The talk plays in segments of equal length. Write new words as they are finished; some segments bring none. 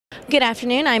Good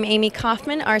afternoon. I'm Amy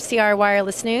Kaufman, RCR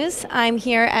Wireless News. I'm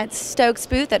here at Stoke's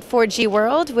booth at 4G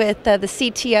World with the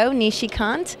CTO, Nishi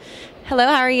Kant. Hello,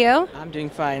 how are you? I'm doing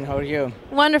fine. How are you?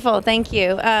 Wonderful, thank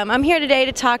you. I'm here today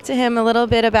to talk to him a little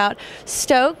bit about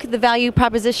Stoke, the value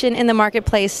proposition in the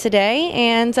marketplace today,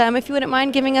 and if you wouldn't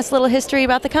mind giving us a little history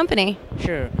about the company.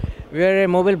 Sure. We are a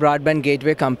mobile broadband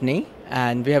gateway company,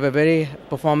 and we have a very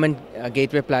performant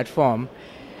gateway platform.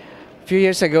 A few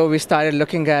years ago, we started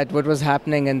looking at what was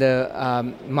happening in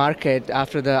the market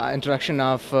after the introduction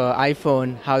of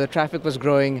iPhone, how the traffic was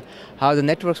growing, how the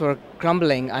networks were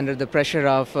crumbling under the pressure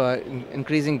of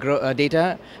increasing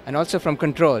data and also from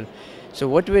control. So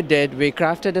what we did, we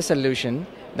crafted a solution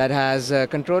that has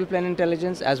control plane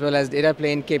intelligence as well as data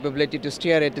plane capability to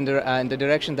steer it in the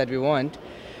direction that we want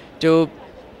to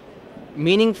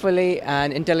meaningfully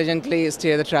and intelligently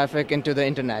steer the traffic into the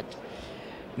internet.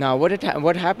 Now,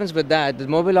 what happens with that, the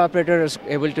mobile operator is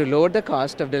able to lower the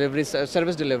cost of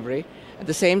service delivery. At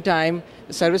the same time,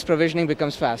 the service provisioning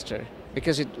becomes faster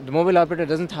because the mobile operator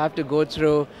doesn't have to go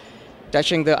through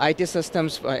touching the IT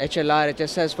systems, HLR,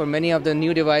 HSS, for many of the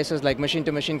new devices like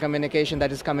machine-to-machine communication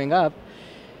that is coming up.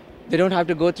 They don't have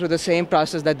to go through the same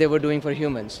process that they were doing for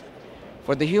humans.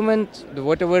 For the humans,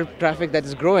 whatever traffic that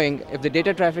is growing, if the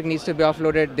data traffic needs to be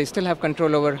offloaded, they still have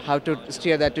control over how to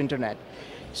steer that to internet.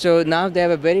 So now they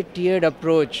have a very tiered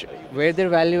approach where their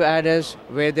value add is,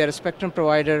 where they're a spectrum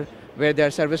provider, where they're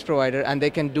a service provider, and they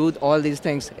can do all these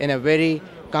things in a very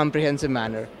comprehensive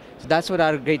manner. So that's what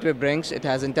our gateway brings. It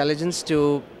has intelligence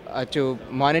to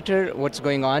monitor what's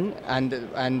going on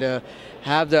and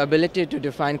have the ability to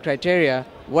define criteria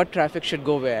what traffic should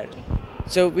go where.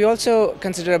 So we also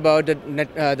consider about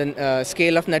the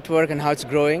scale of network and how it's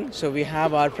growing. So we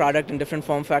have our product in different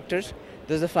form factors.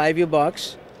 There's a 5U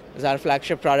box. This is our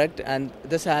flagship product, and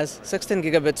this has 16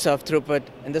 gigabits of throughput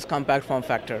in this compact form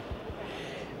factor.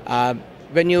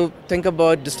 When you think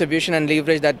about distribution and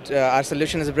leverage that our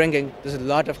solution is bringing, there's a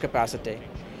lot of capacity.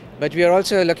 But we are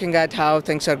also looking at how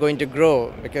things are going to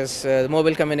grow because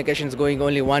mobile communication is going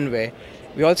only one way.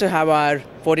 We also have our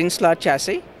 14-slot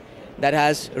chassis that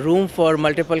has room for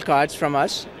multiple cards from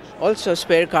us, also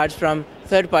spare cards from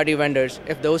third-party vendors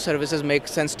if those services make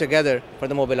sense together for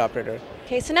the mobile operator.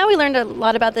 Okay, so now we learned a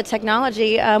lot about the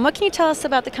technology. What can you tell us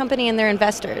about the company and their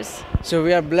investors? So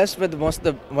we are blessed with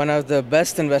one of the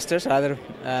best investors, rather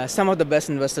some of the best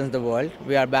investors in the world.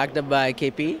 We are backed up by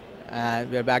KP,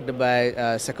 we are backed up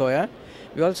by Sequoia.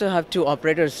 We also have two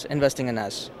operators investing in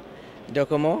us.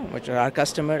 Docomo, which are our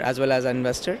customer, as well as an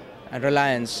investor, and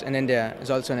Reliance in India is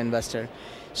also an investor.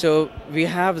 So we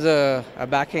have the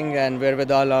backing and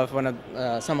wherewithal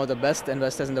of some of the best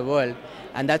investors in the world,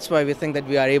 and that's why we think that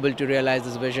we are able to realize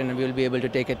this vision and we will be able to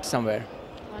take it somewhere.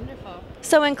 Wonderful.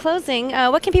 So in closing,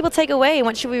 what can people take away and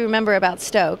what should we remember about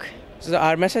Stoke? So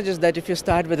our message is that if you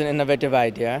start with an innovative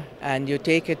idea and you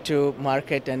take it to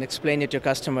market and explain it to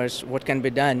customers what can be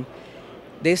done,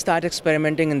 they start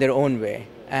experimenting in their own way.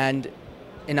 And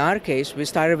in our case, we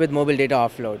started with mobile data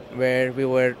offload, where we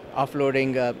were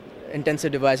offloading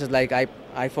intensive devices like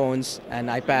iPhones and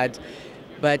iPads.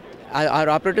 But our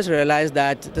operators realized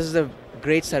that this is a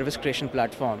great service creation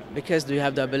platform because we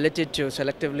have the ability to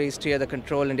selectively steer the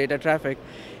control and data traffic.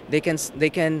 They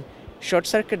can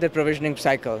short-circuit the provisioning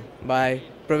cycle by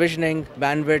provisioning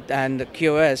bandwidth and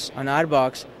QoS on our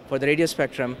box for the radio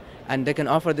spectrum, and they can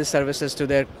offer these services to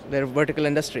their vertical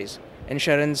industries,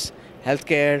 insurance,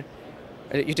 healthcare,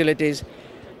 utilities.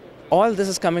 All this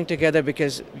is coming together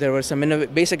because there was some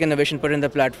basic innovation put in the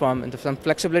platform and some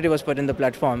flexibility was put in the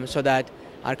platform so that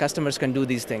our customers can do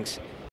these things.